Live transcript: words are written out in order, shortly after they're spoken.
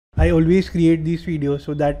I always create these videos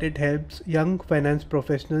so that it helps young finance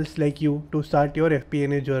professionals like you to start your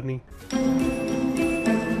FP&A journey.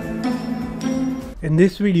 In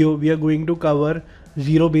this video, we are going to cover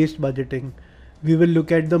zero-based budgeting. We will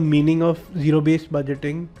look at the meaning of zero-based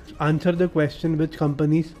budgeting, answer the question which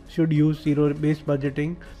companies should use zero-based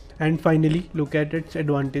budgeting, and finally look at its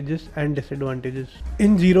advantages and disadvantages.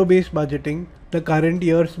 In zero-based budgeting, the current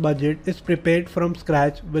year's budget is prepared from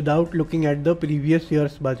scratch without looking at the previous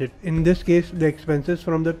year's budget. In this case, the expenses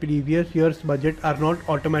from the previous year's budget are not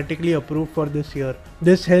automatically approved for this year.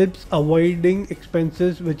 This helps avoiding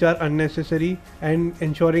expenses which are unnecessary and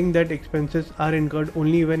ensuring that expenses are incurred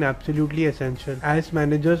only when absolutely essential, as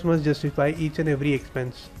managers must justify each and every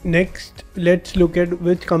expense. Next, let's look at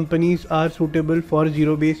which companies are suitable for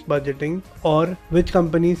zero-based budgeting or which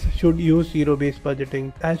companies should use zero-based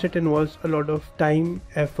budgeting. As it involves a lot of time,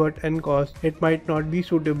 effort and cost, it might not be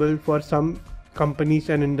suitable for some companies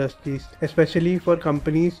and industries, especially for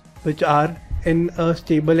companies which are in a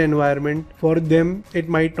stable environment. For them, it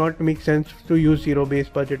might not make sense to use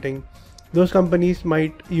zero-based budgeting. Those companies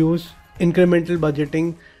might use incremental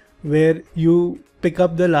budgeting, where you pick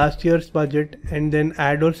up the last year's budget and then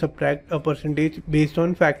add or subtract a percentage based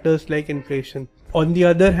on factors like inflation. On the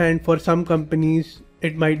other hand, for some companies,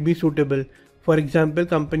 it might be suitable. For example,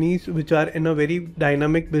 companies which are in a very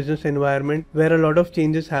dynamic business environment where a lot of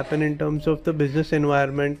changes happen in terms of the business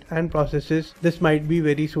environment and processes, this might be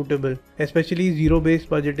very suitable. Especially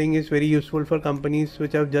zero-based budgeting is very useful for companies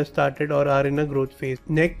which have just started or are in a growth phase.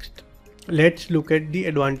 Next, let's look at the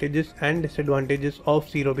advantages and disadvantages of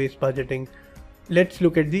zero-based budgeting. Let's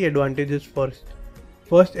look at the advantages first.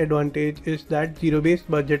 First advantage is that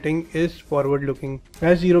zero-based budgeting is forward-looking.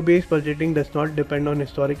 As zero-based budgeting does not depend on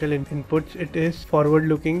historical inputs, it is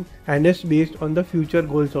forward-looking and is based on the future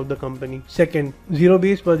goals of the company. Second,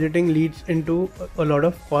 zero-based budgeting leads into a lot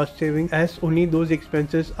of cost savings, as only those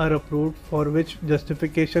expenses are approved for which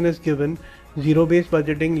justification is given. Zero-based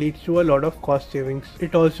budgeting leads to a lot of cost savings.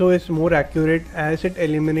 It also is more accurate as it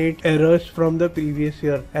eliminates errors from the previous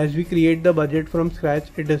year. As we create the budget from scratch,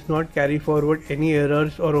 it does not carry forward any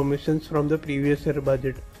errors or omissions from the previous year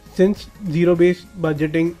budget. Since zero-based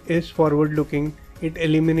budgeting is forward-looking, it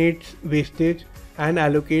eliminates wastage and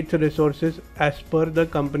allocates resources as per the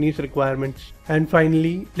company's requirements. And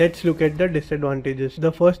finally, let's look at the disadvantages.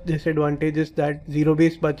 The first disadvantage is that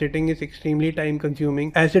zero-based budgeting is extremely time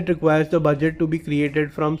consuming, as it requires the budget to be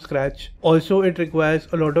created from scratch. Also, it requires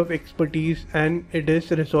a lot of expertise and it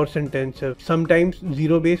is resource intensive. Sometimes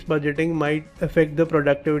zero-based budgeting might affect the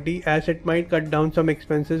productivity, as it might cut down some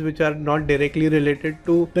expenses which are not directly related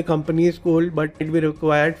to the company's goal but will be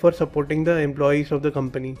required for supporting the employees of the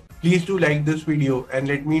company. Please do like this video and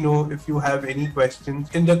let me know if you have any questions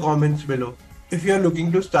in the comments below. If you are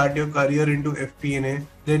looking to start your career into FP&A,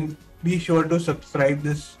 then be sure to subscribe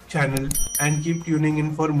this channel and keep tuning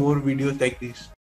in for more videos like these.